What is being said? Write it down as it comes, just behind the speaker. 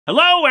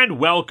Hello and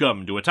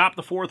welcome to Atop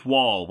the Fourth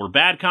Wall, where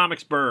bad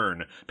comics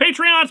burn.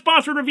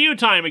 Patreon-sponsored review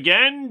time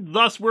again,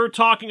 thus we're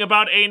talking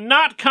about a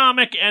not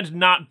comic and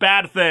not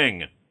bad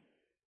thing.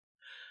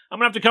 I'm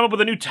gonna have to come up with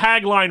a new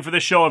tagline for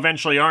this show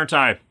eventually, aren't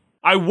I?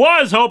 I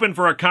was hoping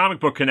for a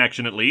comic book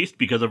connection at least,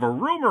 because of a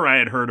rumor I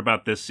had heard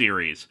about this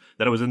series,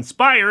 that it was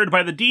inspired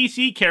by the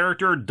DC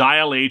character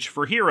Dial H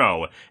for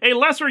Hero, a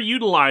lesser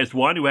utilized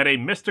one who had a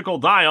mystical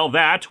dial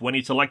that, when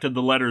he selected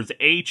the letters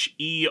H,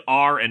 E,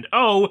 R, and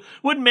O,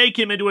 would make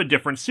him into a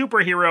different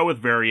superhero with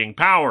varying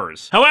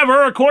powers.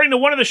 However, according to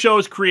one of the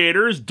show's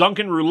creators,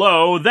 Duncan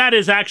Rouleau, that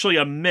is actually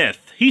a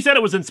myth. He said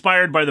it was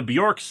inspired by the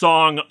Bjork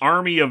song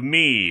Army of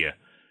Me.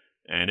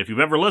 And if you've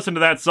ever listened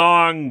to that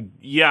song,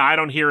 yeah, I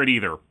don't hear it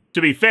either. To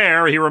be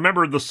fair, he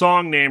remembered the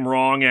song name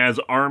wrong as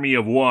Army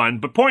of One,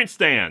 but point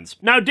stands.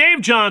 Now,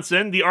 Dave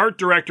Johnson, the art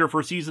director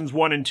for seasons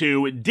 1 and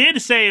 2,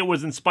 did say it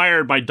was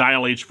inspired by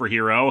Dial H for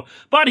Hero,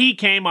 but he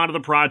came onto the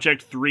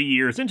project 3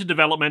 years into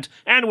development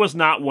and was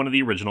not one of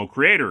the original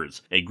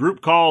creators, a group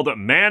called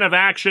Man of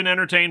Action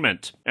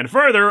Entertainment. And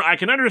further, I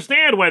can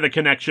understand why the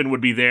connection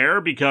would be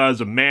there,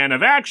 because Man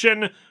of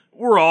Action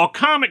were all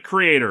comic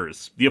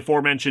creators. The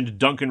aforementioned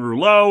Duncan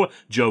Rouleau,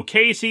 Joe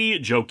Casey,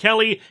 Joe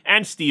Kelly,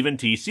 and Stephen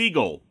T.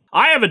 Siegel.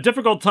 I have a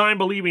difficult time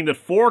believing that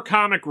 4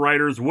 comic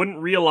writers wouldn't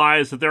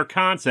realize that their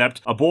concept,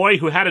 a boy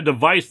who had a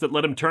device that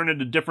let him turn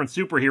into different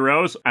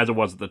superheroes, as it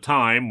was at the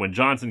time, when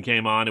Johnson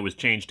came on it was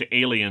changed to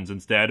aliens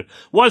instead,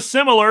 was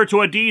similar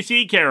to a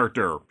DC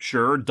character.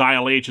 Sure,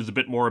 Dial H is a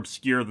bit more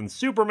obscure than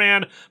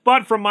Superman,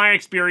 but from my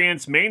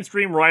experience,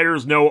 mainstream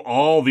writers know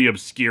all the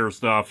obscure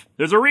stuff.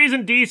 There's a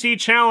reason DC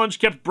Challenge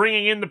kept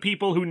bringing in the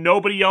people who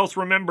nobody else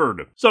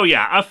remembered. So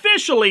yeah,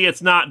 officially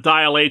it's not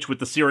Dial H with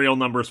the serial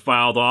numbers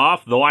filed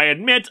off, though I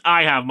admit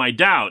I have my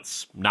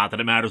doubts. Not that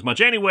it matters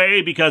much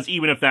anyway, because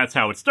even if that's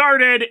how it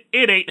started,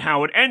 it ain't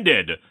how it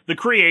ended. The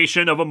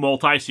creation of a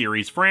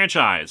multi-series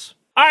franchise.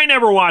 I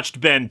never watched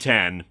Ben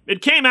 10.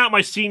 It came out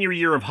my senior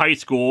year of high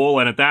school,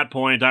 and at that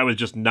point I was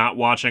just not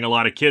watching a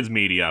lot of kids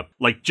media.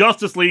 Like,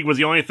 Justice League was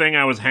the only thing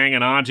I was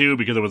hanging on to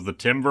because it was the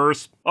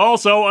Timverse.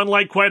 Also,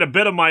 unlike quite a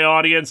bit of my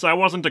audience, I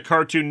wasn't a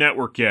Cartoon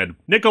Network kid.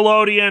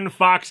 Nickelodeon,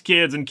 Fox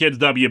Kids, and Kids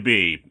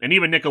WB. And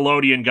even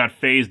Nickelodeon got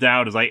phased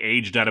out as I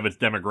aged out of its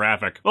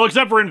demographic. Well,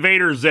 except for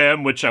Invader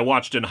Zim, which I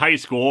watched in high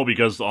school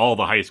because all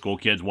the high school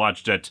kids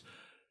watched it.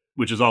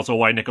 Which is also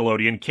why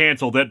Nickelodeon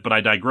canceled it, but I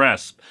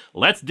digress.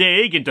 Let's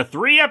dig into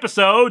 3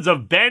 episodes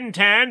of Ben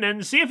 10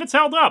 and see if it's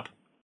held up.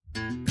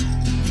 Welcome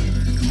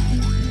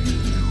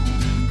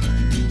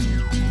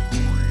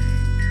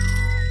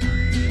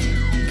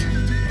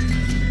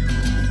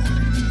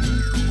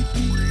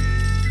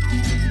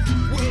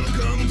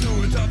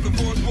to Atop the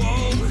Fourth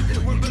Wall,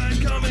 where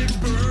bad comics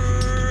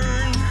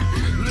burn.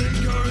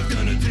 Linkara's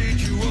gonna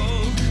teach you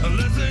all a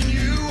lesson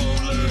you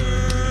won't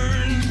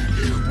learn.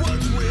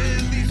 What's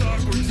with these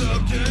awkward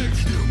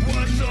subjects?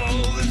 What's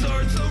all this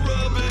art so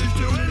rubbish?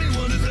 To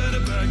anyone who's had a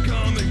bad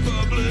comic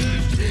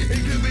published,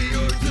 it could be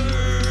your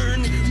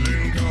turn.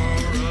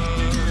 Linkara,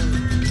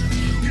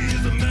 he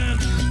is a man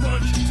who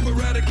punch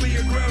sporadically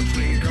a grouch.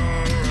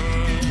 Linkara,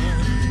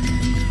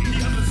 he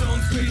has his own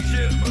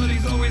spaceship, but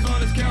he's always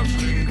on his couch.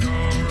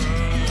 Linkara,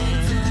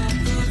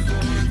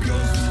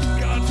 ghosts,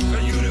 gods,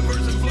 a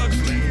universe in flux.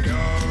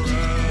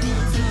 Linkara,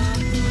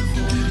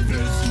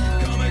 this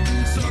comic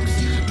sucks.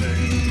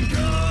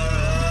 Linkara.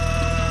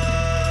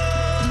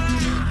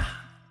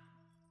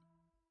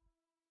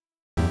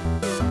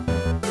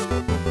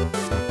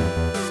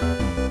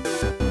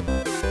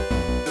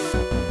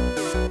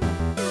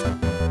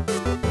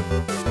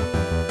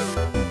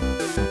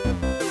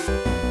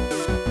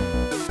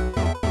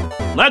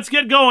 Let's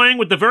get going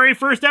with the very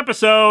first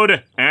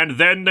episode, and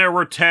then there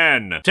were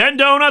 10. 10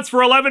 donuts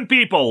for 11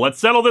 people. Let's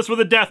settle this with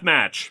a death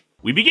match.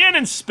 We begin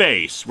in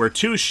space, where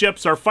 2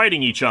 ships are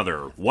fighting each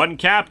other, one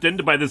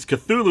captained by this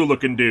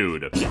Cthulhu-looking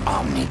dude. The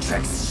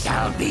Omnitrix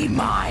shall be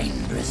mine.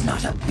 There is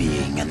not a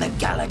being in the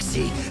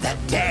galaxy that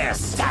dares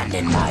stand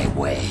in my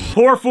way.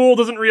 Poor fool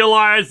doesn't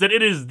realize that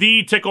it is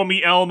the Tickle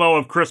Me Elmo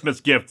of Christmas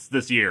gifts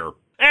this year.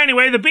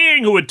 Anyway, the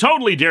being who would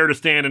totally dare to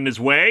stand in his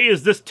way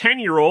is this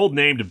 10-year-old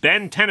named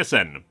Ben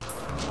Tennyson.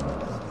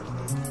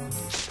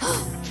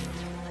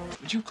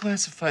 Would you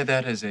classify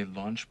that as a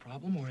launch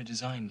problem or a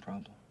design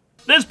problem?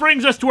 This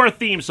brings us to our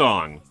theme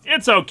song.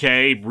 It's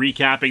okay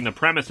recapping the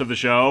premise of the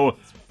show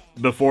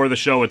before the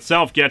show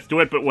itself gets to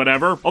it, but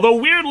whatever. Although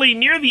weirdly,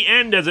 near the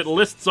end as it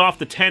lists off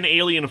the 10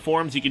 alien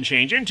forms you can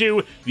change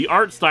into, the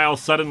art style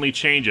suddenly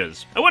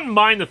changes. I wouldn't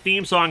mind the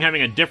theme song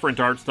having a different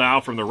art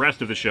style from the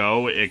rest of the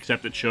show,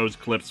 except it shows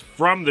clips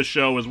from the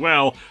show as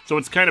well, so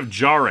it's kind of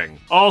jarring.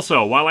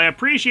 Also, while I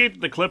appreciate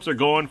that the clips are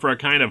going for a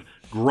kind of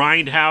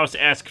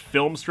grindhouse-esque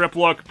film strip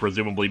look,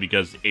 presumably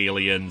because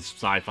aliens,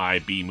 sci-fi,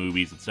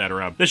 B-movies,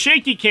 etc. The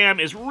shaky cam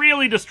is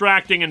really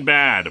distracting and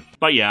bad.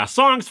 But yeah,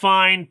 song's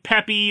fine,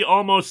 peppy,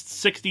 almost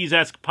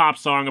 60s-esque pop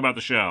song about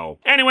the show.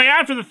 Anyway,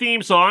 after the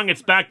theme song,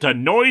 it's back to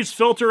Noise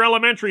Filter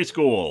Elementary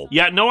School.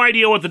 Yet no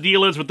idea what the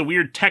deal is with the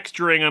weird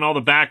texturing on all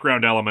the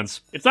background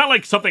elements. It's not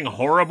like something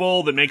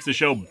horrible that makes the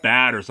show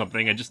bad or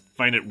something, I just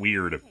find it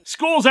weird.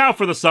 School's out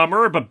for the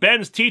summer, but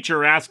Ben's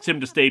teacher asks him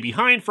to stay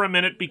behind for a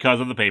minute because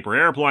of the paper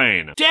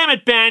airplane. Damn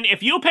it, Ben,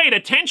 if you paid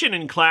attention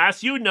in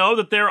class, you'd know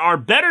that there are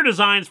better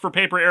designs for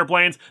paper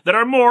airplanes that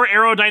are more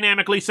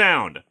aerodynamically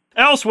sound.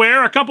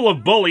 Elsewhere, a couple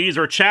of bullies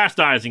are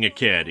chastising a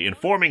kid,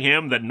 informing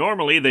him that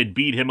normally they'd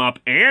beat him up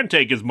and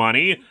take his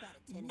money,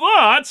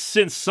 but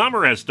since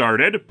summer has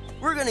started,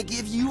 we're gonna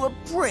give you a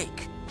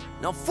break.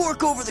 Now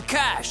fork over the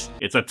cash.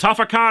 It's a tough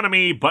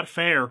economy, but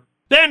fair.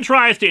 Ben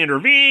tries to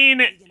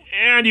intervene,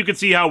 and you can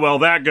see how well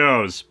that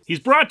goes.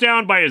 He's brought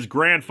down by his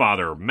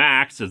grandfather,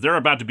 Max, as they're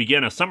about to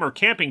begin a summer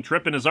camping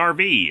trip in his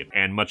RV.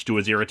 And much to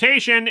his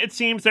irritation, it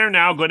seems they're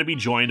now going to be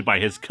joined by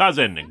his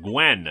cousin,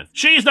 Gwen.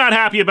 She's not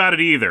happy about it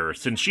either,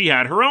 since she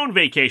had her own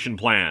vacation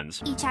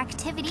plans. Each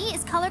activity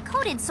is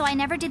color-coded, so I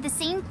never did the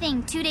same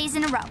thing 2 days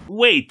in a row.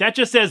 Wait, that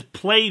just says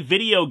play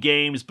video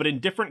games, but in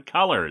different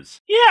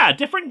colors. Yeah,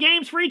 different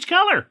games for each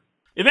color.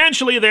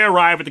 Eventually, they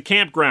arrive at the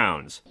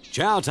campgrounds.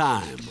 Chow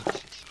time.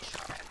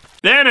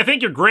 Ben, I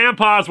think your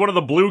grandpa's one of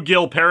the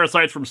bluegill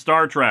parasites from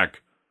Star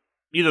Trek.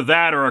 Either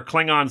that or a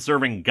Klingon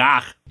serving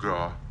gach.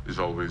 Gras is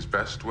always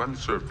best when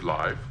served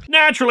live.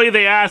 Naturally,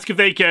 they ask if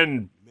they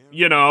can,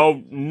 you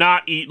know,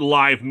 not eat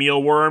live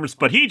mealworms,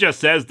 but he just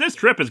says this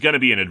trip is going to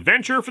be an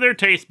adventure for their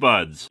taste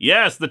buds.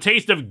 Yes, the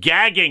taste of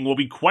gagging will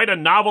be quite a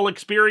novel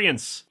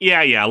experience.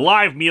 Yeah,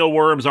 live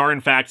mealworms are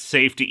in fact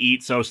safe to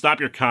eat, so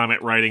stop your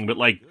comment writing, but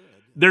like,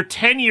 they're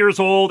 10 years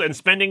old and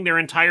spending their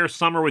entire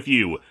summer with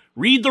you.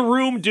 Read the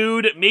room,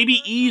 dude.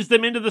 Maybe ease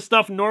them into the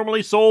stuff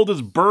normally sold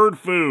as bird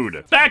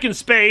food. Back in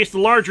space, the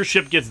larger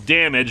ship gets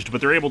damaged,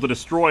 but they're able to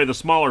destroy the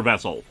smaller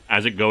vessel.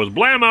 As it goes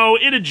blammo,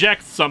 it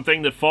ejects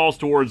something that falls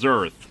towards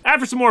Earth.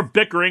 After some more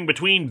bickering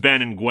between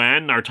Ben and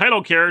Gwen, our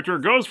title character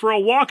goes for a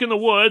walk in the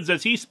woods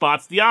as he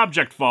spots the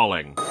object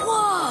falling.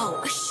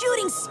 Whoa, a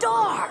shooting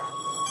star!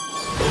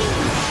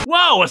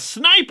 Whoa, a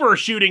sniper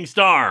shooting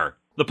star!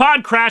 The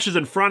pod crashes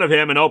in front of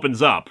him and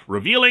opens up,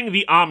 revealing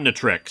the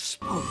Omnitrix.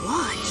 A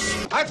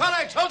watch? I thought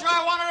I told you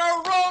I wanted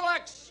a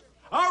Rolex!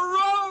 A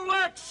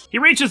Rolex! He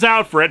reaches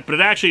out for it, but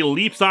it actually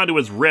leaps onto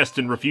his wrist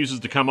and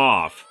refuses to come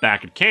off.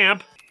 Back at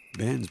camp,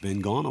 Ben's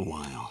been gone a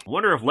while. I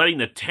wonder if letting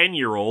the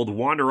 10-year-old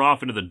wander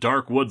off into the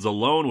dark woods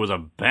alone was a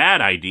bad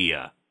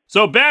idea.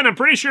 So Ben, I'm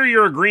pretty sure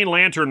you're a Green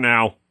Lantern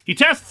now. He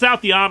tests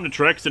out the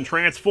Omnitrix and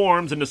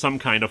transforms into some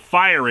kind of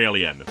fire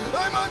alien.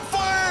 I'm on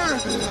fire!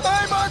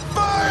 I'm on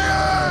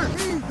fire!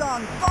 He's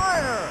on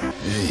fire!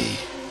 Hey,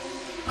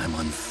 I'm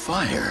on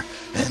fire,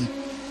 and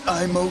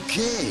I'm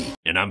okay.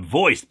 And I'm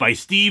voiced by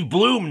Steve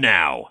Bloom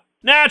now.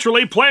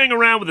 Naturally, playing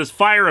around with his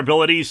fire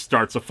abilities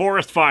starts a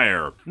forest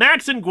fire.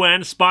 Max and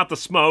Gwen spot the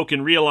smoke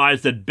and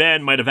realize that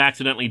Ben might have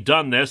accidentally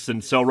done this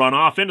and so run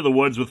off into the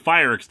woods with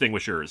fire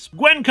extinguishers.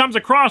 Gwen comes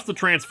across the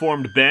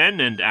transformed Ben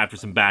and, after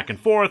some back and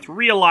forth,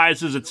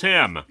 realizes it's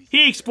him.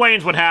 He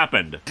explains what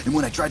happened. And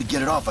when I tried to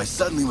get it off, I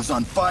suddenly was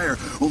on fire,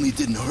 only it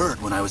didn't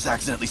hurt when I was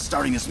accidentally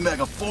starting this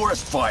mega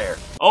forest fire.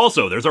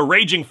 Also, there's a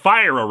raging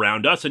fire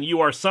around us and you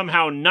are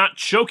somehow not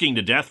choking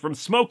to death from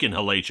smoke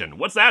inhalation.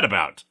 What's that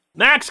about?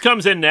 Max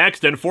comes in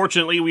next, and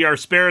fortunately we are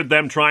spared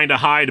them trying to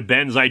hide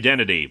Ben's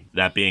identity.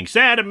 That being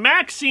said,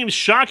 Max seems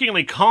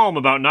shockingly calm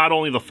about not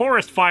only the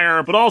forest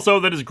fire, but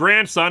also that his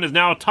grandson is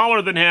now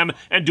taller than him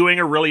and doing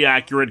a really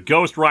accurate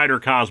Ghost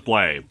Rider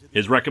cosplay.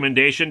 His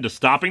recommendation to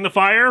stopping the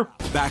fire?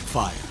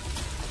 Backfire.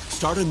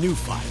 Start a new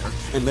fire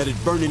and let it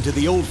burn into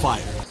the old fire.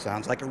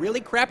 Sounds like a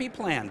really crappy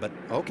plan, but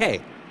okay.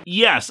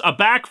 Yes, a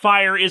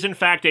backfire is in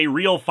fact a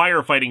real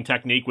firefighting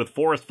technique with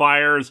forest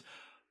fires,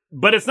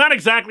 but it's not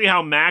exactly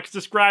how Max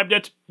described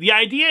it. The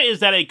idea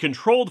is that a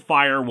controlled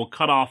fire will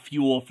cut off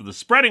fuel for the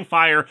spreading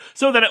fire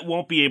so that it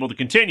won't be able to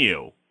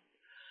continue.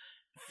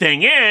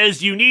 Thing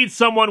is, you need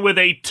someone with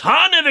a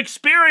ton of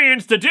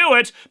experience to do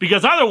it,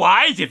 because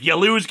otherwise, if you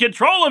lose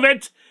control of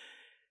it,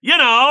 you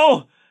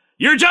know,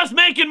 you're just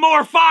making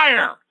more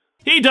fire!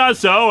 He does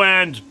so,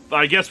 and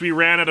I guess we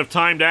ran out of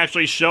time to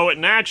actually show it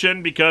in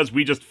action because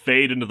we just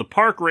fade into the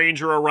park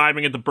ranger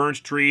arriving at the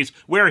burnt trees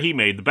where he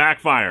made the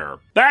backfire.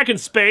 Back in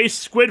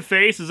space,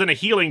 Squidface is in a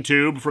healing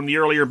tube from the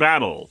earlier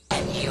battle.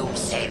 And you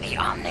say the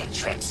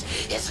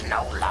Omnitrix is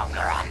no longer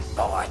on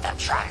board the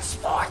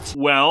transport?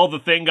 Well, the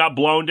thing got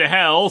blown to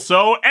hell,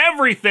 so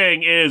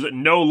everything is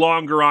no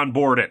longer on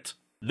board it.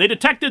 They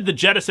detected the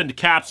jettisoned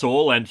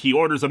capsule, and he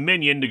orders a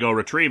minion to go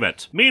retrieve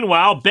it.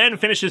 Meanwhile, Ben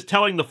finishes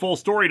telling the full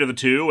story to the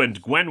two,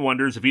 and Gwen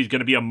wonders if he's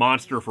going to be a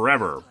monster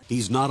forever.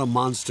 He's not a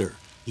monster.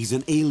 He's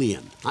an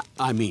alien.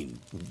 I mean,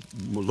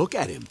 look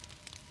at him.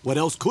 What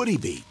else could he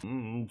be?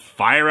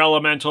 Fire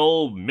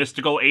elemental,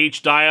 mystical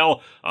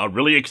H-dial, a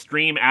really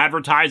extreme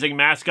advertising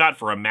mascot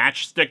for a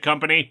matchstick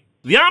company.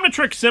 The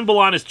Omnitrix symbol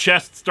on his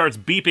chest starts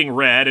beeping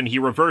red and he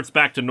reverts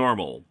back to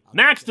normal.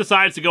 Max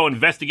decides to go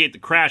investigate the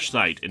crash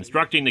site,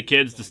 instructing the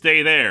kids to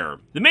stay there.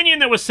 The minion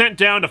that was sent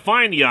down to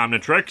find the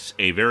Omnitrix,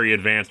 a very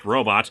advanced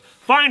robot,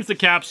 finds the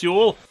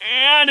capsule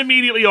and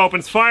immediately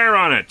opens fire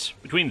on it.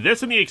 Between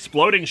this and the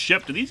exploding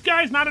ship, do these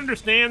guys not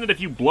understand that if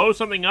you blow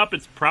something up,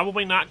 it's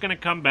probably not going to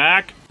come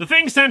back? The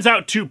thing sends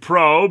out 2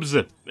 probes,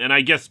 and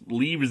I guess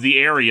leaves the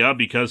area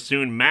because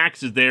soon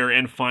Max is there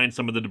and finds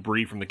some of the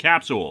debris from the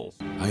capsule.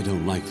 I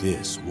don't like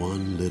this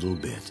one little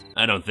bit.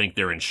 I don't think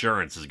their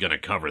insurance is going to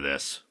cover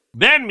this.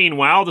 Ben,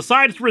 meanwhile,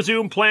 decides to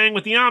resume playing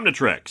with the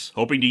Omnitrix,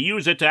 hoping to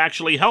use it to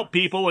actually help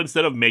people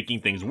instead of making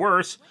things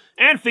worse,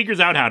 and figures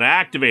out how to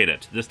activate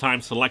it, this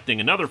time selecting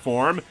another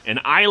form, an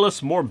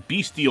eyeless, more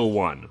bestial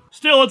one.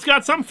 Still, it's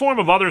got some form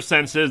of other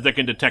senses that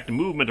can detect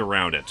movement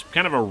around it,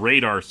 kind of a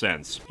radar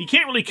sense. He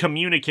can't really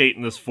communicate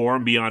in this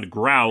form beyond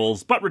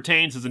growls, but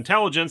retains his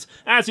intelligence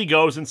as he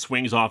goes and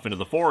swings off into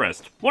the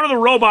forest. One of the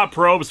robot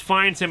probes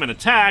finds him and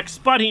attacks,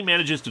 but he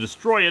manages to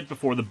destroy it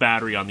before the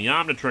battery on the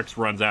Omnitrix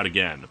runs out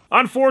again.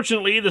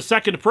 Unfortunately, the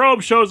second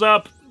probe shows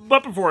up,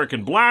 but before it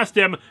can blast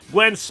him,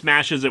 Gwen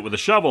smashes it with a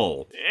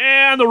shovel,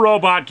 and the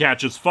robot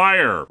catches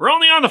fire. We're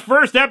only on the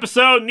first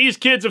episode, and these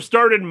kids have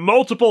started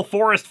multiple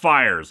forest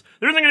fires.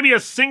 There isn't going to be a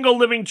single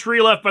living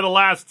tree left by the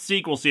last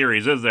sequel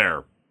series, is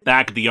there?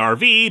 Back at the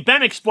RV,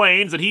 Ben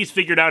explains that he's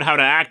figured out how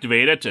to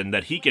activate it and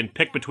that he can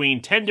pick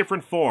between 10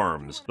 different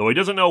forms, though he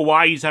doesn't know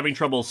why he's having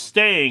trouble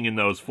staying in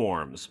those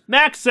forms.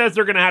 Max says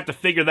they're gonna have to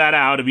figure that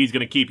out if he's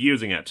gonna keep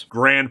using it.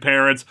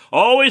 Grandparents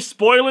always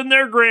spoiling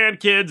their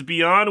grandkids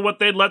beyond what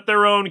they'd let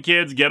their own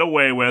kids get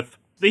away with.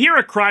 They hear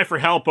a cry for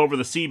help over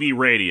the CB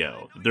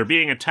radio. They're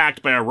being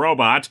attacked by a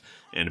robot,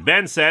 and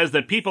Ben says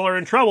that people are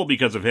in trouble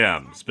because of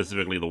him,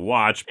 specifically the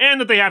Watch, and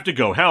that they have to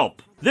go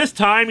help. This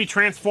time, he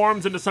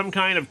transforms into some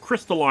kind of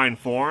crystalline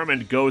form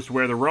and goes to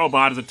where the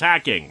robot is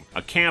attacking,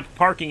 a camp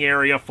parking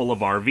area full of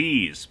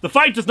RVs. The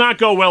fight does not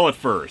go well at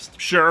first.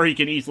 Sure, he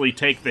can easily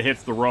take the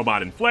hits the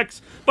robot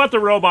inflicts, but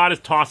the robot is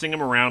tossing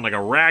him around like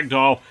a rag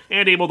doll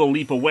and able to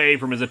leap away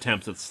from his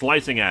attempts at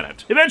slicing at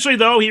it. Eventually,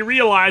 though, he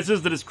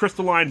realizes that his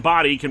crystalline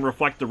body can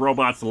reflect the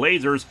robot's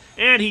lasers,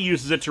 and he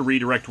uses it to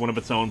redirect one of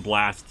its own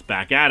blasts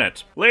back at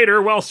it.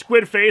 Later, while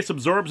Squidface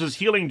absorbs his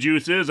healing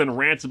juices and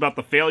rants about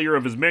the failure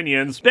of his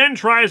minions, Ben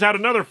tries out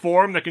another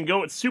form that can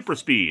go at super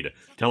speed,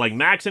 telling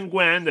Max and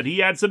Gwen that he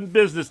had some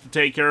business to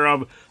take care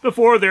of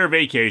before their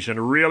vacation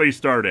really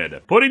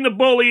started, putting the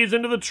bullies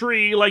into the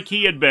tree like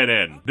he had been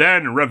in.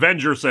 Ben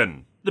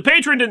Revengerson. The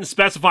patron didn't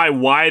specify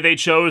why they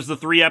chose the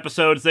 3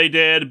 episodes they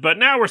did, but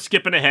now we're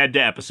skipping ahead to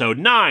episode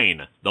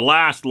 9, The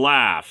Last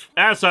Laugh.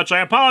 As such,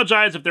 I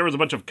apologize if there was a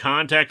bunch of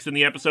context in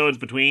the episodes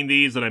between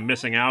these that I'm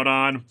missing out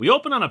on. We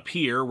open on a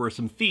pier where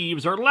some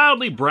thieves are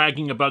loudly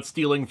bragging about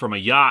stealing from a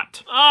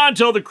yacht,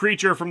 until the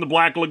creature from the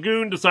Black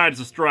Lagoon decides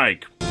to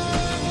strike.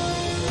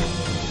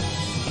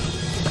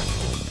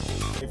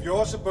 If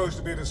you're supposed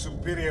to be the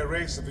superior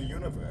race of the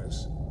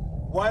universe,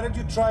 why did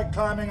you try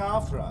climbing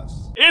after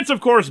us? It's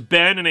of course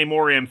Ben in a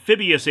more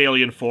amphibious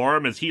alien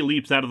form as he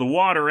leaps out of the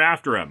water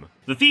after him.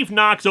 The thief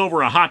knocks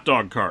over a hot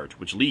dog cart,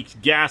 which leaks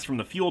gas from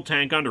the fuel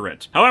tank under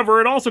it. However,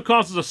 it also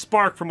causes a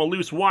spark from a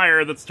loose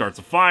wire that starts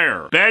a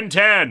fire. Ben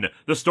 10,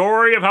 the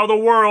story of how the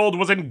world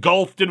was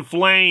engulfed in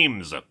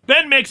flames.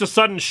 Ben makes a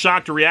sudden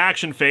shocked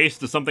reaction face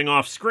to something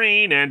off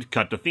screen and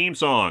cut to theme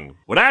song.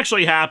 What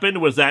actually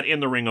happened was that in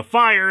the ring of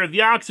fire,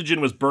 the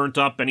oxygen was burnt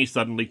up and he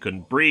suddenly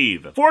couldn't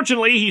breathe.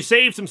 Fortunately, he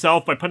saves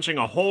himself by punching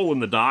a hole in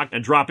the dock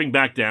and dropping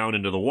back down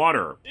into the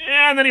water.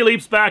 And then he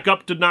leaps back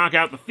up to knock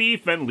out the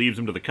thief and leaves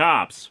him to the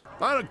cops.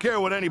 I don't care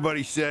what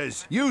anybody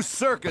says. You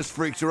circus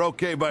freaks are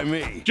okay by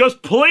me.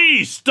 Just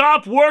please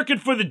stop working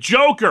for the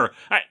Joker.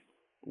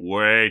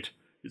 Wait,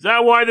 is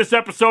that why this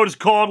episode is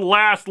called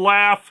Last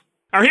Laugh?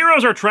 Our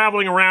heroes are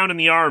traveling around in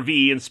the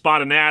RV and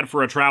spot an ad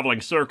for a traveling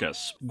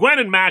circus. Gwen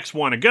and Max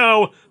want to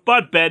go,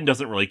 but Ben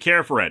doesn't really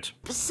care for it.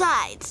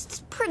 Besides, it's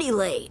pretty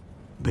late.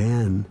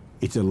 Ben,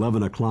 it's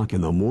 11 o'clock in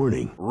the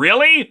morning.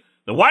 Really?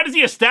 Then why does the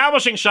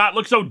establishing shot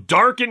look so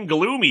dark and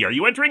gloomy? Are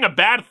you entering a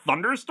bad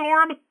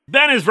thunderstorm?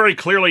 Ben is very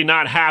clearly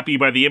not happy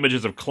by the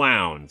images of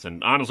clowns,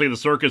 and honestly the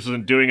circus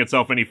isn't doing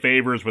itself any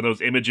favors when those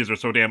images are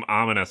so damn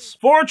ominous.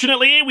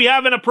 Fortunately, we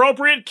have an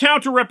appropriate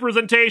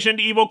counter-representation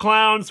to evil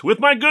clowns with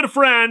my good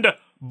friend,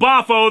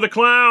 Boffo the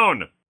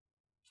Clown.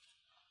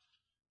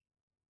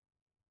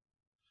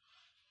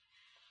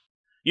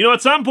 You know,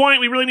 at some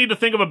point we really need to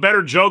think of a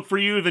better joke for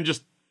you than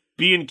just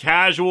being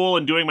casual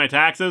and doing my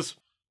taxes.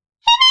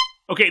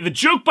 Okay, the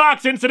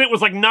jukebox incident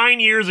was like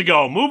 9 years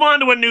ago. Move on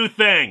to a new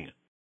thing.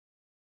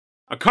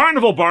 A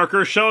carnival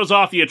barker shows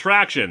off the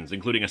attractions,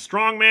 including a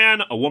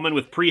strongman, a woman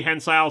with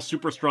prehensile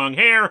super strong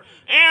hair,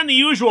 and the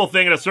usual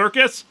thing at a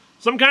circus,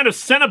 some kind of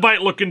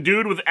Cenobite-looking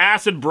dude with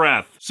acid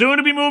breath, soon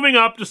to be moving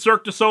up to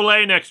Cirque du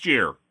Soleil next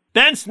year.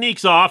 Ben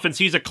sneaks off and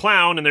sees a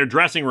clown in their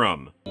dressing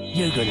room.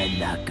 You're gonna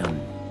knock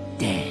 'em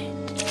dead.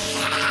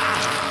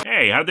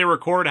 Hey, how'd they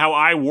record how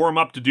I warm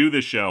up to do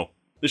this show?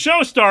 The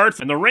show starts,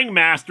 and the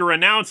ringmaster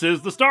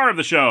announces the star of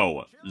the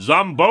show,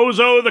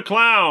 Zombozo the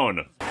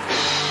Clown.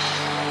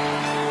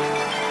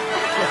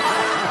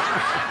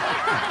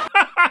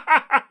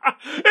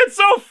 It's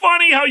so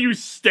funny how you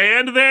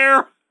stand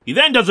there. He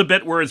then does a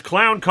bit where his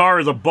clown car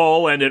is a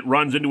bull and it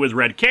runs into his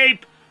red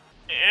cape,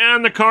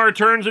 and the car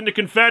turns into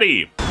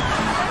confetti.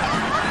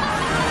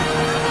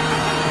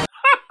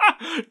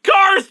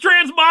 Cars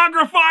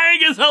transmogrifying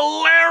is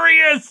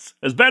hilarious!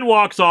 As Ben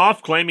walks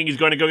off, claiming he's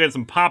going to go get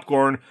some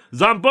popcorn,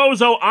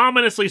 Zombozo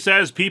ominously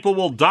says people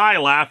will die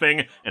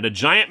laughing, and a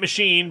giant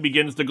machine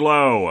begins to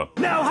glow.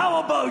 Now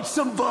how about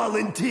some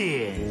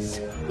volunteers?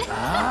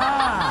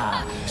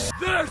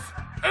 This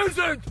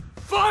isn't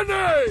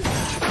funny!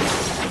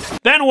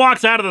 Ben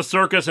walks out of the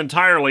circus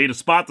entirely to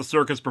spot the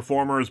circus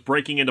performers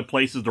breaking into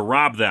places to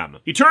rob them.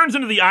 He turns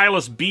into the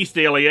eyeless beast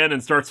alien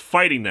and starts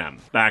fighting them.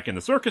 Back in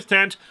the circus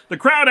tent, the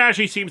crowd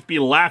actually seems to be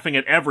laughing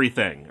at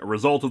everything, a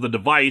result of the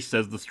device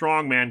as the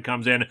strongman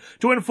comes in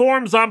to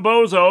inform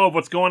Zombozo of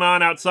what's going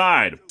on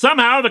outside.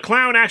 Somehow, the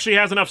clown actually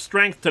has enough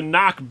strength to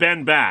knock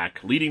Ben back,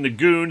 leading the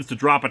goons to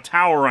drop a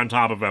tower on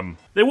top of him.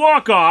 They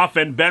walk off,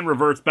 and Ben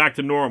reverts back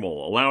to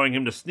normal, allowing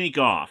him to sneak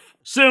off.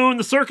 Soon,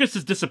 the circus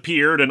has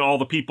disappeared and all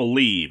the people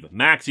leave,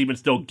 Max even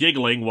still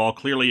giggling while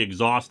clearly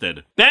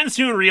exhausted. Ben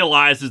soon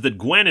realizes that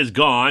Gwen is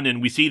gone,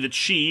 and we see that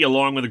she,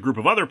 along with a group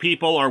of other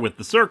people, are with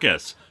the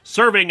circus,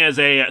 serving as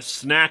a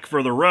snack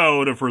for the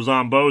road for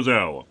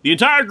Zombozo. The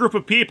entire group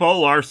of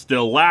people are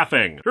still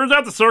laughing. Turns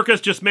out the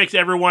circus just makes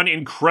everyone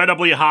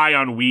incredibly high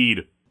on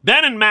weed.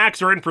 Ben and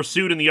Max are in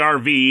pursuit in the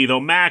RV, though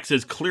Max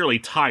is clearly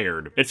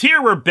tired. It's here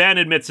where Ben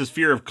admits his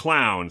fear of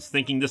clowns,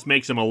 thinking this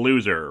makes him a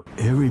loser.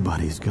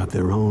 Everybody's got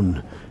their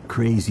own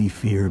crazy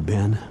fear,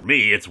 Ben. For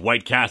me, it's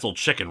White Castle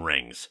chicken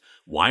rings.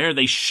 Why are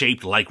they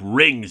shaped like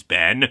rings,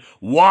 Ben?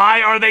 Why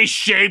are they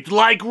shaped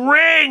like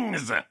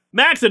rings?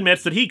 Max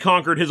admits that he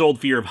conquered his old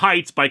fear of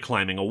heights by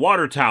climbing a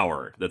water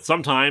tower, that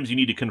sometimes you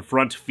need to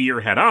confront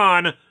fear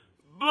head-on,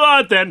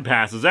 but then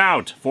passes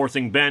out,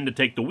 forcing Ben to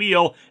take the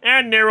wheel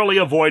and narrowly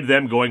avoid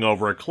them going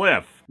over a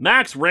cliff.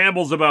 Max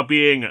rambles about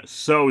being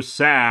so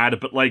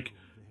sad, but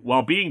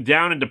while being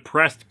down and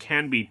depressed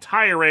can be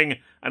tiring,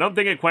 I don't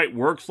think it quite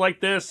works like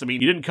this. I mean,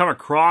 you didn't come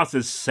across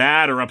as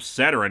sad or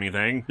upset or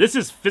anything. This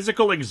is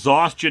physical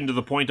exhaustion to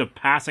the point of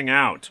passing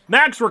out.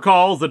 Max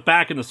recalls that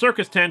back in the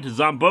circus tent,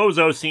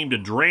 Zombozo seemed to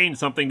drain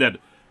something that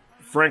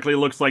frankly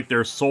looks like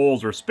their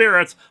souls or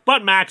spirits,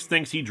 but Max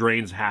thinks he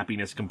drains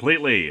happiness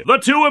completely. The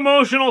two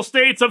emotional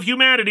states of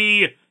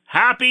humanity,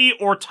 happy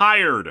or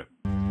tired.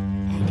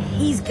 And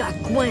he's got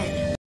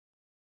Gwen.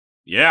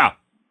 Yeah.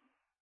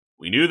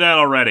 We knew that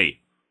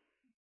already.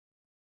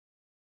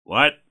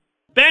 What?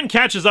 Ben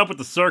catches up with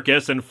the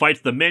circus and fights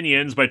the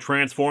minions by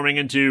transforming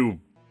into,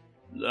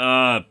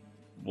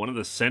 one of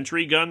the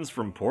sentry guns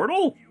from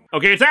Portal?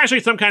 Okay, it's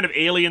actually some kind of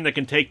alien that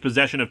can take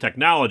possession of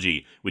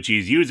technology, which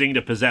he's using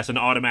to possess an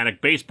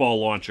automatic baseball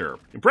launcher.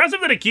 Impressive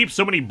that it keeps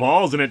so many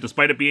balls in it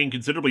despite it being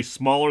considerably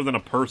smaller than a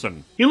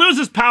person. He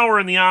loses power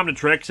in the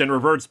Omnitrix and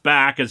reverts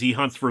back as he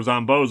hunts for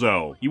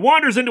Zombozo. He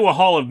wanders into a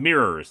hall of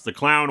mirrors, the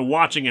clown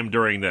watching him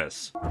during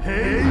this.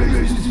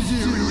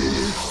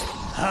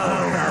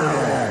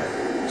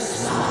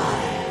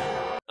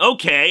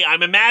 Okay,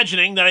 I'm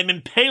imagining that I'm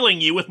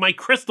impaling you with my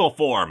crystal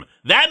form.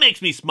 That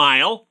makes me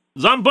smile.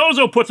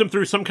 Zombozo puts him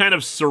through some kind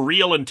of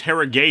surreal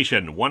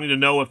interrogation, wanting to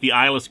know if the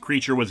eyeless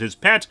creature was his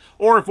pet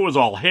or if it was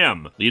all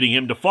him, leading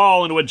him to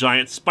fall into a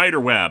giant spider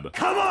web.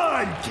 Come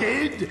on,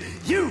 kid!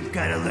 You've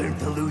gotta learn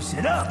to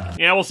loosen up!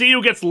 Yeah, we'll see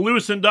who gets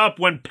loosened up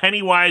when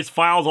Pennywise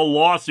files a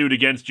lawsuit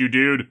against you,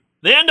 dude.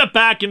 They end up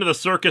back into the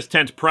circus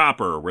tent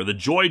proper, where the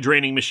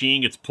joy-draining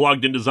machine gets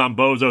plugged into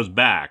Zombozo's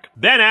back.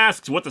 Ben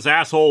asks what this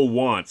asshole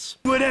wants.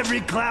 What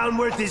every clown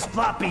worth his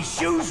floppy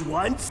shoes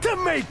wants, to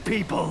make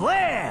people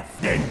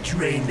laugh, then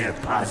drain their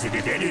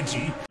positive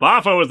energy.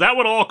 Bafo, is that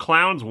what all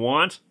clowns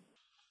want?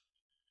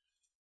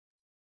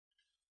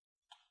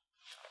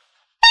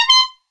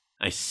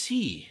 I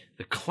see.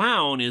 The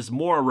clown is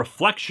more a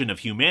reflection of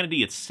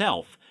humanity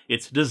itself.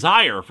 Its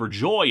desire for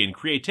joy and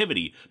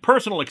creativity,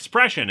 personal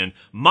expression, and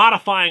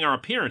modifying our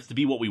appearance to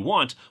be what we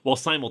want, while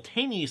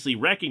simultaneously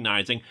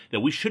recognizing that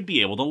we should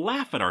be able to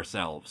laugh at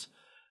ourselves.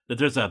 That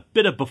there's a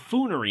bit of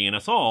buffoonery in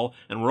us all,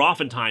 and we're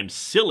oftentimes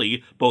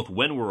silly, both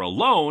when we're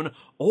alone,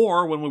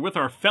 or when we're with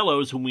our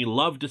fellows whom we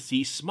love to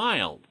see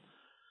smile.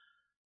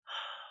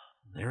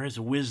 There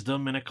is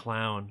wisdom in a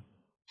clown.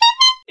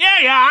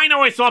 Yeah, I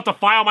know I still have to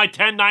file my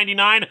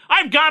 1099.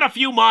 I've got a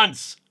few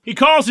months! He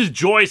calls his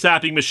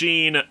joy-sapping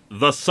machine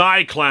the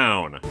Sigh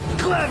Clown.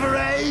 Clever,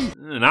 eh?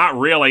 Not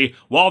really.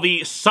 While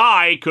the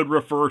sigh could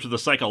refer to the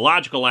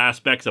psychological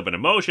aspects of an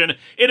emotion,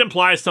 it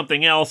implies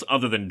something else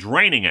other than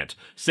draining it.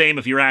 Same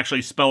if you're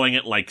actually spelling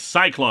it like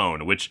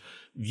cyclone, which,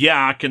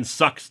 yeah, can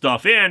suck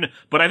stuff in,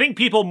 but I think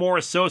people more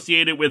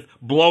associate it with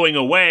blowing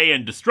away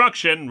and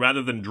destruction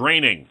rather than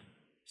draining.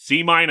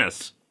 C-.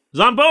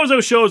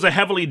 Zombozo shows a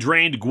heavily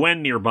drained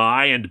Gwen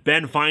nearby, and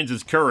Ben finds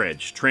his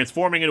courage,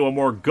 transforming into a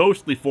more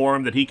ghostly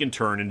form that he can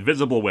turn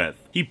invisible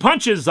with. He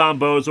punches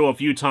Zombozo a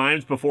few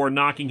times before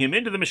knocking him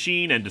into the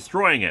machine and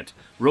destroying it,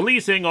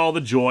 releasing all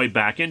the joy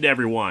back into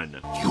everyone.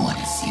 You want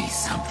to see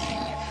something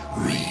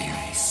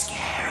really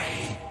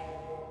scary?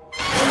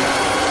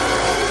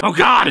 Oh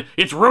god,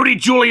 it's Rudy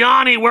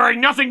Giuliani wearing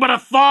nothing but a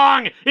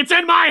thong! It's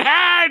in my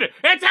head!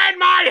 It's in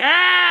my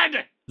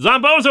head!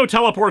 Zombozo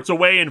teleports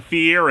away in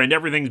fear and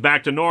everything's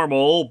back to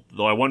normal,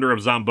 though I wonder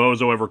if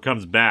Zombozo ever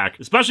comes back,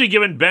 especially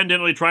given Ben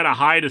didn't really try to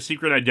hide a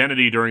secret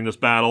identity during this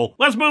battle.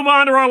 Let's move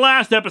on to our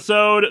last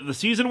episode, the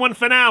Season 1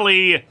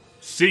 finale,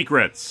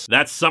 Secrets.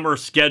 That summer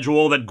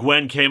schedule that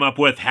Gwen came up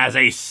with has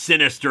a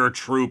sinister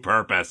true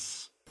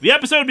purpose. The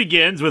episode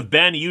begins with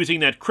Ben using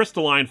that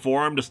crystalline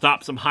form to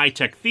stop some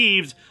high-tech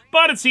thieves,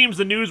 but it seems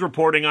the news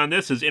reporting on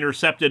this is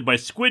intercepted by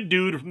Squid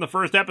Dude from the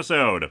first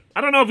episode.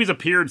 I don't know if he's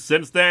appeared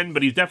since then,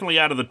 but he's definitely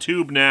out of the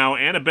tube now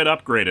and a bit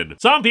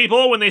upgraded. Some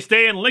people, when they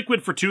stay in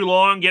liquid for too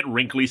long, get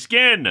wrinkly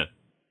skin.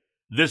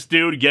 This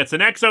dude gets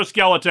an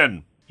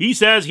exoskeleton. He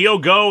says he'll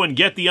go and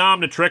get the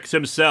Omnitrix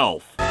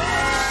himself.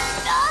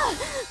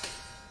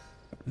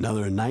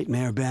 Another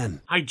nightmare,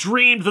 Ben? I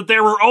dreamed that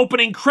there were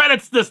opening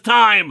credits this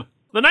time!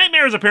 The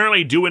nightmares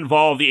apparently do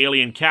involve the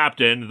alien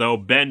captain, though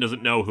Ben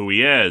doesn't know who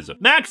he is.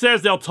 Max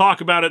says they'll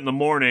talk about it in the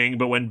morning,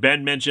 but when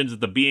Ben mentions that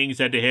the being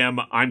said to him,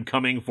 "I'm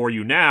coming for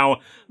you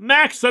now,"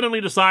 Max suddenly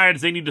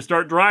decides they need to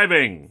start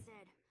driving.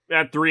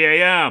 At 3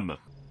 a.m.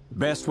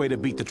 Best way to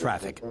beat the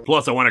traffic.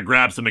 Plus, I want to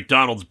grab some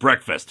McDonald's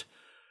breakfast.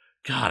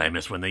 God, I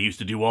miss when they used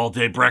to do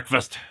all-day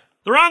breakfast.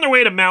 They're on their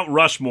way to Mount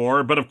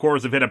Rushmore, but of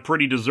course have hit a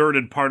pretty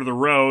deserted part of the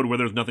road where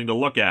there's nothing to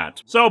look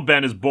at. So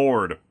Ben is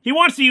bored. He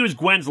wants to use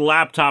Gwen's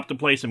laptop to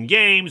play some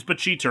games, but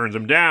she turns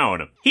him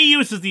down. He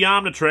uses the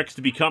Omnitrix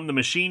to become the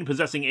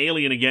machine-possessing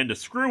alien again to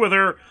screw with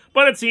her,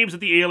 but it seems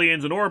that the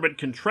aliens in orbit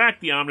can track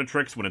the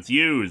Omnitrix when it's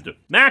used.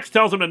 Max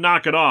tells him to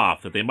knock it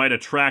off, that they might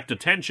attract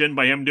attention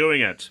by him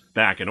doing it.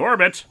 Back in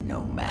orbit...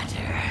 No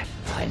matter.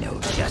 I know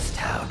just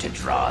how to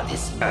draw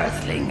this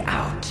Earthling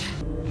out.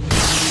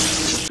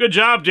 Good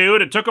job,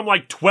 dude. It took them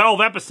like 12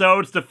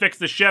 episodes to fix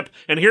the ship,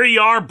 and here you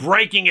are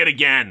breaking it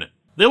again.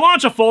 They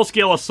launch a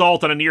full-scale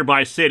assault on a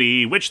nearby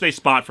city, which they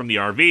spot from the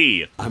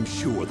RV. I'm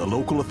sure the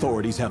local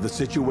authorities have the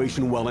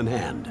situation well in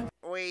hand.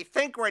 We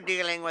think we're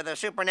dealing with a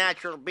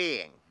supernatural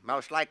being,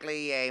 most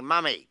likely a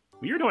mummy.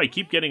 Weird how I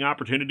keep getting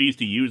opportunities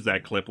to use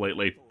that clip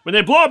lately. When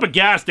they blow up a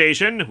gas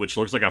station, which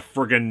looks like a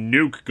friggin'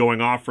 nuke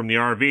going off from the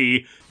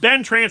RV,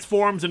 Ben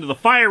transforms into the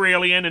fire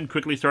alien and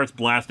quickly starts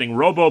blasting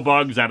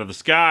robo-bugs out of the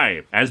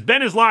sky. As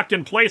Ben is locked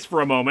in place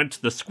for a moment,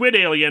 the squid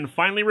alien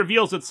finally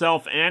reveals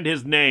itself and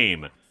his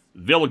name,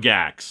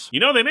 Vilgax. You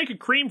know, they make a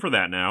cream for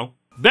that now.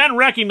 Ben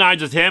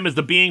recognizes him as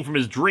the being from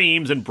his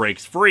dreams and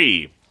breaks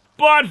free.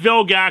 But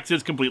Vilgax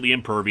is completely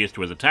impervious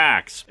to his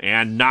attacks,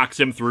 and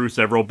knocks him through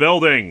several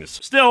buildings.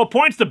 Still,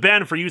 points to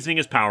Ben for using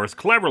his powers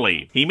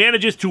cleverly. He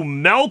manages to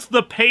melt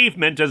the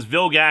pavement as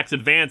Vilgax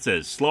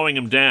advances, slowing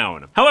him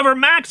down. However,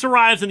 Max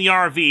arrives in the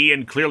RV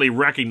and clearly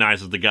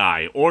recognizes the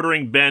guy,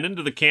 ordering Ben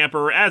into the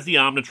camper as the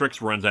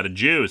Omnitrix runs out of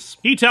juice.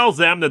 He tells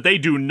them that they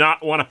do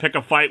not want to pick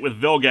a fight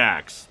with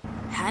Vilgax.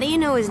 How do you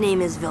know his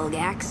name is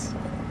Vilgax?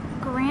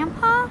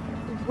 Grandpa?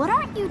 What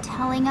aren't you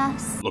telling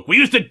us? Look, we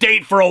used to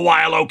date for a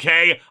while,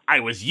 okay? I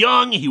was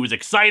young, he was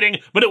exciting,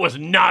 but it was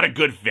not a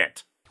good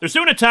fit. They're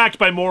soon attacked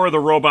by more of the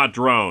robot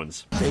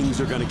drones. Things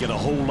are gonna get a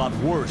whole lot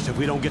worse if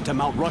we don't get to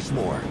Mount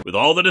Rushmore. With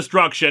all the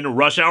destruction,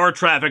 rush hour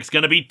traffic's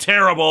gonna be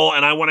terrible,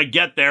 and I want to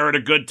get there at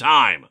a good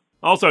time.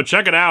 Also,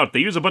 check it out. They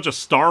use a bunch of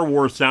Star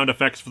Wars sound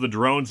effects for the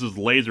drones as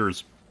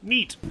lasers.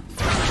 Neat.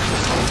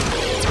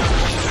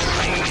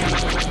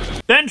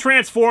 Ben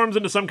transforms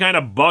into some kind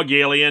of bug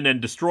alien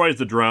and destroys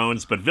the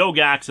drones, but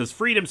Vilgax has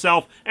freed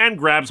himself and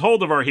grabs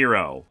hold of our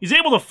hero. He's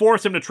able to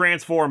force him to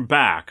transform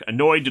back,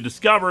 annoyed to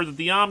discover that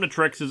the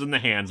Omnitrix is in the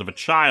hands of a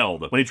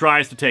child. When he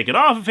tries to take it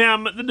off of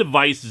him, the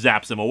device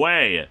zaps him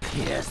away.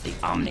 Yes, the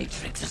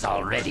Omnitrix is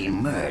already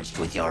merged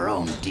with your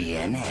own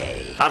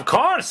DNA. Of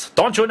course!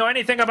 Don't you know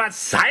anything about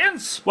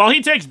science? While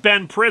he takes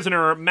Ben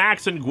prisoner,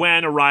 Max and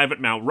Gwen arrive at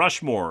Mount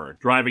Rushmore,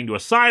 driving to a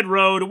side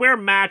road where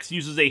Max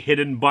uses a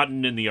hidden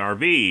button in the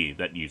RV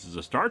that uses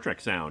a Star Trek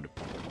sound.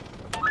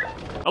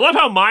 I love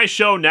how my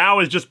show now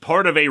is just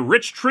part of a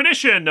rich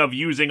tradition of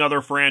using other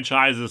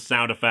franchises'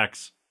 sound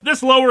effects.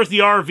 This lowers the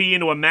RV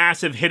into a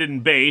massive hidden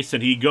base,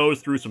 and he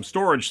goes through some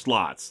storage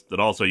slots that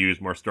also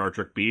use more Star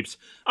Trek beeps,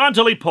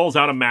 until he pulls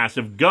out a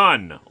massive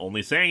gun,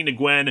 only saying to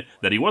Gwen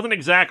that he wasn't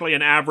exactly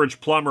an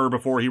average plumber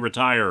before he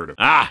retired.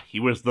 Ah,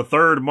 he was the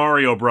third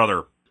Mario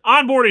brother.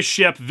 On board his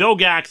ship,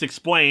 Vilgax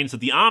explains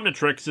that the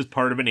Omnitrix is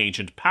part of an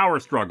ancient power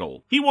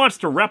struggle. He wants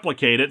to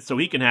replicate it so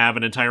he can have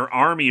an entire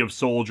army of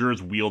soldiers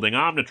wielding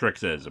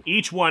Omnitrixes,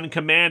 each one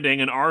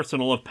commanding an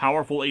arsenal of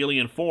powerful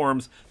alien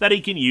forms that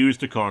he can use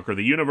to conquer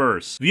the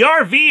universe. The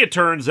RV, it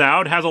turns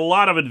out, has a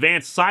lot of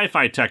advanced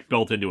sci-fi tech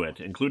built into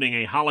it, including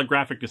a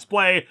holographic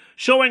display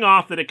showing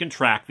off that it can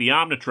track the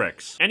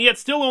Omnitrix, and yet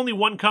still only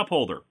one cup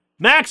holder.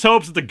 Max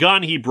hopes that the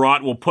gun he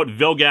brought will put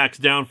Vilgax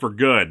down for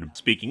good.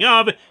 Speaking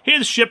of,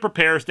 his ship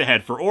prepares to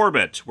head for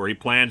orbit, where he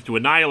plans to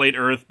annihilate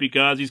Earth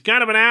because he's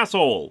kind of an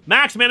asshole.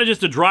 Max manages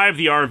to drive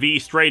the RV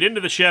straight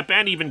into the ship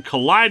and even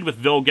collide with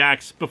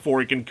Vilgax before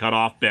he can cut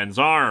off Ben's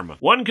arm.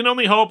 One can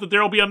only hope that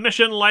there will be a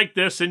mission like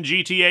this in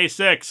GTA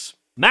 6.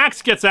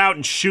 Max gets out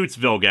and shoots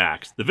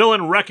Vilgax, the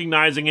villain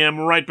recognizing him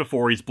right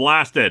before he's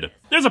blasted.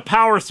 There's a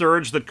power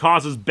surge that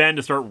causes Ben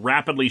to start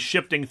rapidly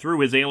shifting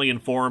through his alien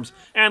forms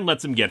and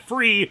lets him get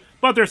free,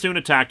 but they're soon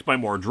attacked by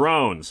more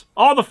drones.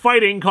 All the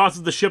fighting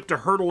causes the ship to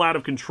hurtle out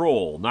of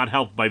control, not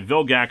helped by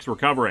Vilgax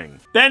recovering.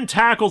 Ben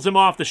tackles him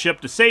off the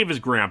ship to save his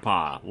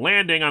grandpa,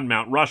 landing on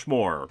Mount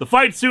Rushmore. The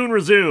fight soon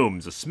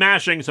resumes,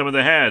 smashing some of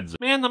the heads.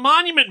 Man, the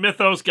Monument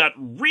mythos got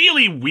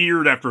really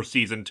weird after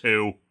Season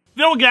 2.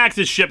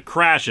 Vilgax's ship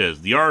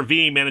crashes, the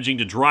RV managing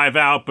to drive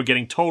out but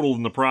getting totaled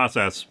in the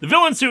process. The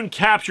villain soon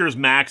captures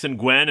Max and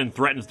Gwen and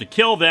threatens to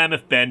kill them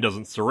if Ben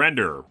doesn't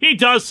surrender. He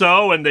does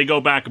so, and they go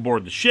back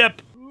aboard the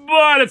ship,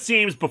 but it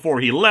seems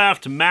before he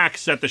left, Max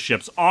set the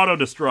ship's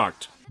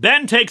auto-destruct.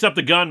 Ben takes up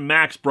the gun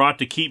Max brought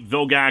to keep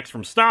Vilgax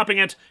from stopping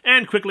it,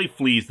 and quickly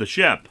flees the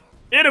ship.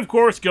 It, of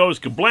course, goes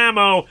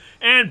kablamo,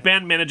 and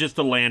Ben manages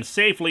to land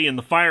safely in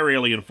the fire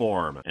alien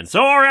form. And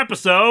so our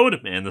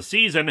episode, and the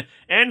season,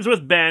 ends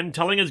with Ben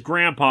telling his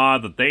grandpa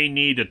that they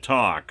need to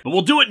talk. But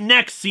we'll do it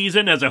next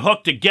season as a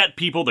hook to get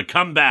people to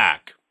come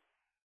back.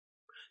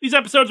 These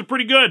episodes are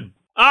pretty good.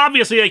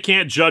 Obviously, I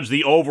can't judge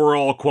the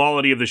overall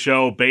quality of the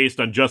show based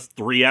on just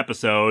 3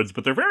 episodes,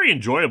 but they're very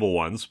enjoyable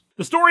ones.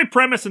 The story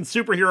premise and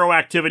superhero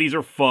activities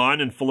are fun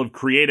and full of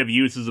creative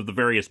uses of the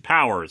various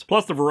powers,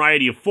 plus the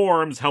variety of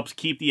forms helps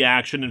keep the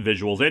action and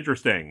visuals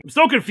interesting. I'm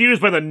still confused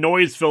by the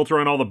noise filter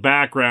on all the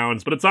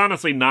backgrounds, but it's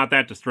honestly not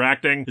that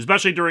distracting,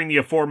 especially during the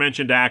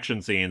aforementioned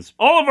action scenes.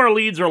 All of our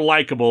leads are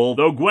likable,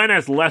 though Gwen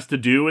has less to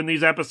do in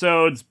these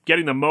episodes,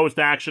 getting the most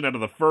action out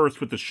of the first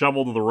with the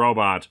shovel to the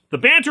robot. The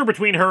banter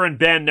between her and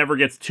Ben never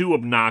gets too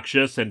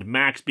obnoxious, and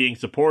Max being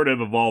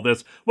supportive of all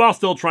this while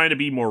still trying to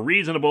be more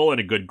reasonable and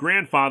a good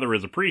grandfather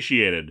is appreciated,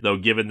 though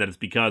given that it's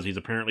because he's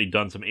apparently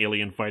done some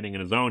alien fighting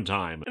in his own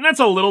time. And that's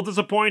a little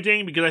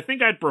disappointing, because I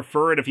think I'd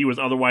prefer it if he was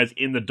otherwise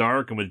in the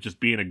dark and was just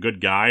being a good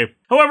guy.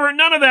 However,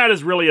 none of that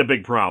is really a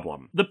big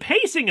problem. The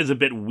pacing is a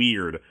bit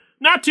weird.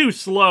 Not too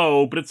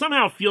slow, but it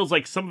somehow feels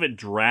like some of it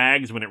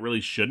drags when it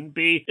really shouldn't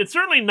be. It's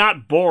certainly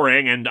not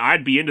boring, and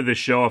I'd be into this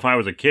show if I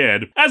was a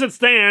kid. As it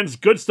stands,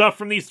 good stuff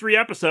from these 3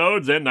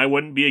 episodes, and I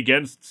wouldn't be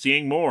against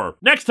seeing more.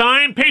 Next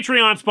time,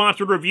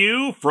 Patreon-sponsored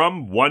review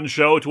from one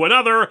show to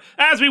another,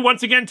 as we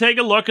once again take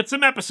a look at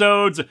some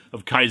episodes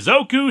of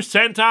Kaizoku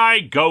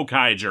Sentai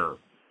Gokaiger.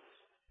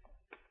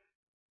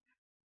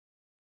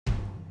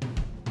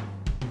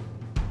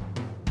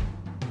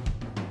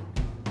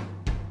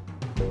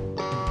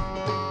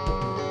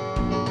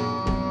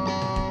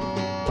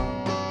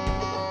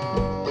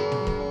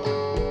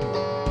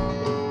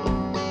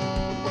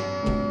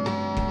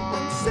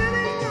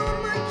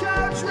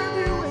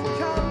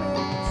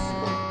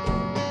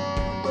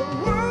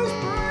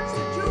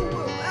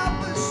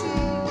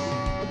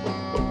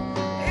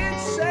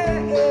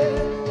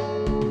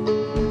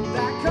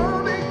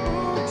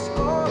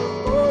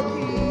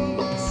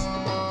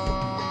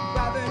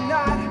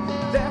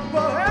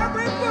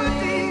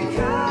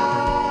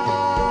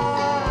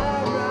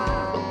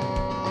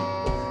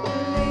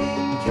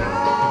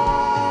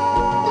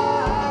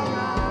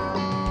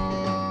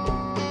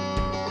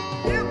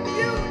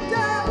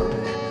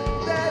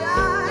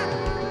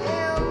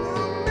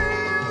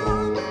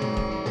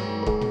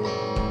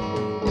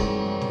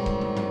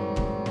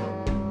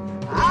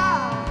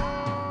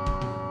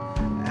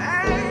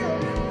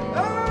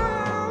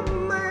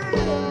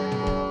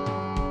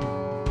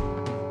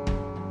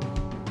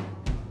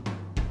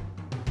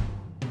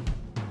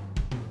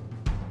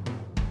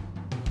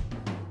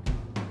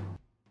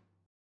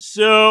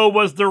 So,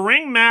 was the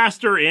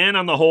Ringmaster in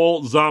on the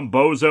whole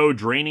Zombozo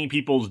draining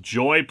people's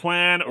joy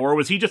plan, or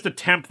was he just a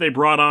temp they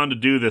brought on to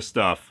do this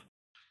stuff?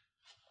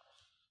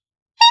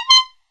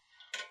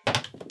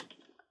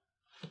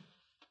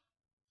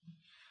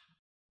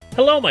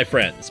 Hello my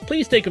friends,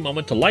 please take a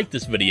moment to like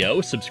this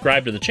video,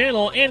 subscribe to the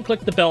channel, and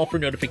click the bell for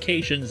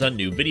notifications on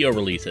new video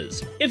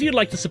releases. If you'd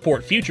like to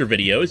support future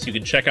videos, you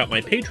can check out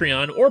my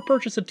Patreon or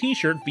purchase a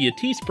t-shirt via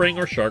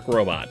Teespring or Shark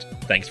Robot.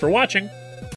 Thanks for watching!